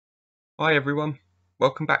Hi everyone,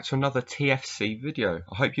 welcome back to another TFC video.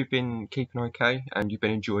 I hope you've been keeping okay and you've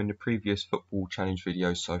been enjoying the previous football challenge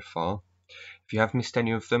videos so far. If you have missed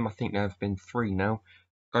any of them, I think there have been 3 now.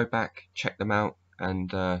 Go back, check them out,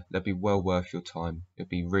 and they'll be well worth your time. It'll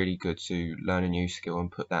be really good to learn a new skill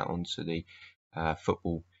and put that onto the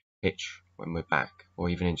football pitch when we're back, or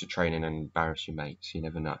even into training and embarrass your mates, you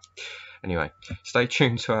never know. Anyway, stay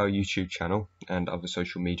tuned to our YouTube channel and other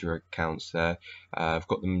social media accounts there. I've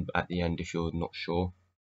got them at the end if you're not sure.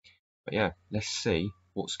 But yeah, let's see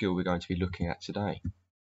what skill we're going to be looking at today.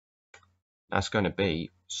 That's going to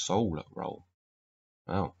be solo roll.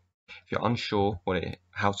 Well, if you're unsure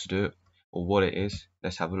how to do it or what it is,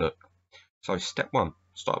 let's have a look. So step 1,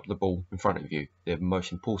 start with the ball in front of you. The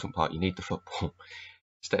most important part, you need the football.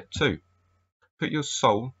 Step 2, put your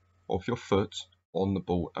sole of your foot on the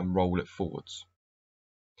ball and roll it forwards.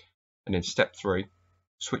 And then step 3,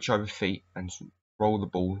 switch over feet and roll the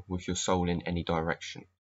ball with your sole in any direction.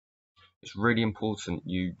 It's really important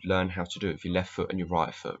you learn how to do it with your left foot and your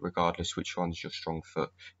right foot, regardless which one's your strong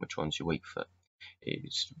foot, which one's your weak foot.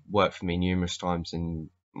 It's worked for me numerous times in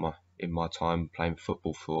my time playing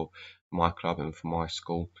football for my club and for my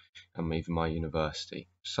school and even my university.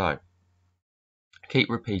 So keep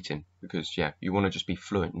repeating, because yeah, you want to just be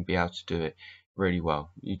fluent and be able to do it really well.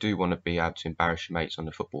 You do want to be able to embarrass your mates on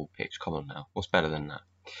the football pitch. Come on now, what's better than that?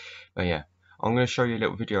 But yeah, I'm going to show you a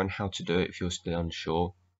little video on how to do it if you're still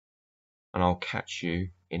unsure, and I'll catch you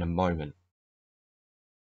in a moment.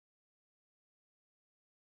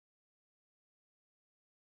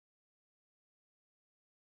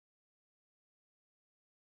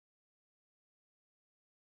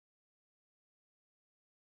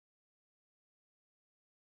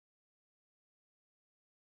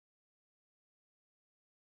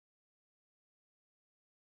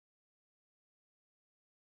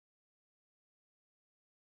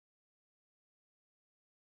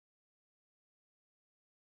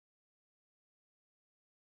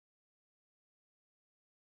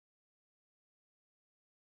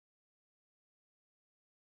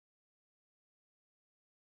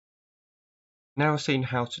 Now I've seen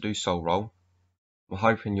how to do soul roll, I'm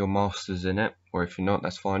hoping you're masters in it, or if you're not,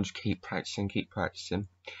 that's fine, just keep practicing, keep practicing.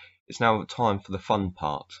 It's now time for the fun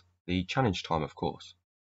part, the challenge time, of course.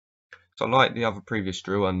 So like the other previous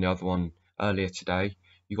drill and the other one earlier today,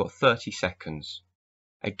 you've got 30 seconds.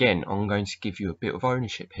 Again, I'm going to give you a bit of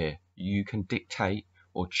ownership here. You can dictate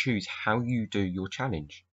or choose how you do your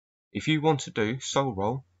challenge. If you want to do soul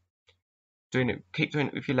roll, keep doing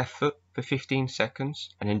it with your left foot for 15 seconds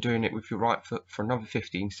and then doing it with your right foot for another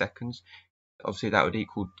 15 seconds. Obviously that would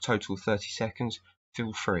equal total 30 seconds.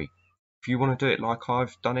 Feel free. If you want to do it like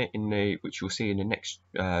I've done it which you'll see in the next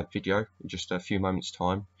video in just a few moments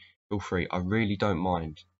time, feel free. I really don't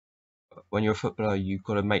mind. When you're a footballer, you've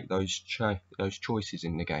got to make those choices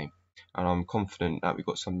in the game, and I'm confident that we've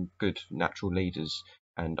got some good natural leaders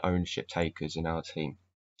and ownership takers in our team.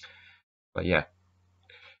 But yeah,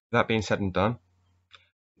 that being said and done,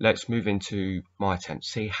 let's move into my attempt,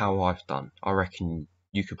 see how I've done. I reckon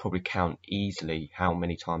you could probably count easily how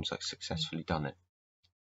many times I've successfully done it.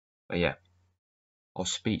 But yeah, I'll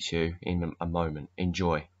speak to you in a moment.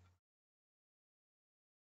 Enjoy.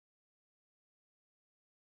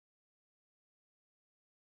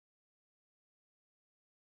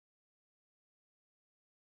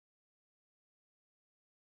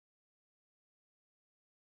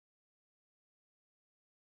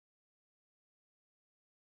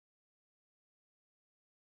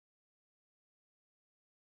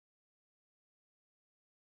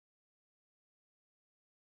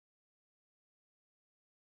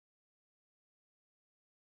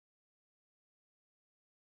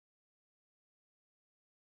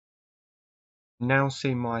 Now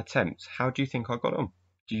seeing my attempt, how do you think I got on?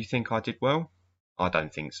 Do you think I did well? I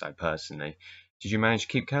don't think so, personally. Did you manage to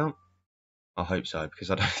keep count? I hope so, because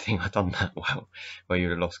I don't think I've done that well, where you'd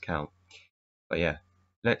have lost count. But yeah,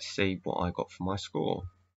 let's see what I got for my score.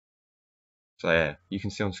 So yeah, you can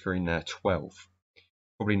see on screen there, 12.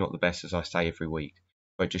 Probably not the best, as I say every week,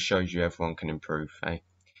 but it just shows you everyone can improve, eh?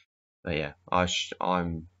 But yeah,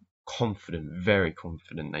 I'm confident, very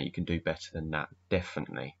confident that you can do better than that,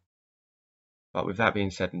 definitely. But with that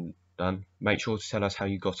being said and done, make sure to tell us how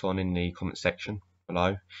you got on in the comment section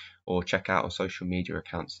below, or check out our social media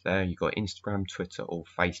accounts there. You've got Instagram, Twitter, or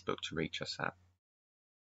Facebook to reach us at.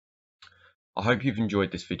 I hope you've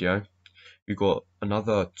enjoyed this video. You've got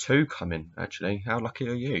another 2 coming, actually. How lucky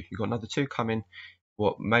are you? You've got another 2 coming.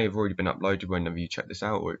 What may have already been uploaded whenever you check this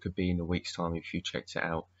out, or it could be in a week's time if you checked it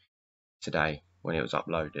out today when it was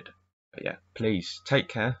uploaded. But yeah, please take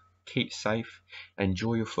care, keep safe,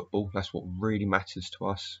 enjoy your football. That's what really matters to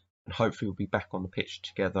us. And and hopefully we'll be back on the pitch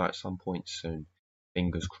together at some point soon.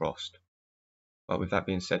 Fingers crossed. But with that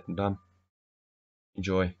being said and done,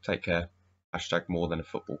 enjoy, take care,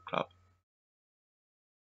 #MoreThanAFootballClub.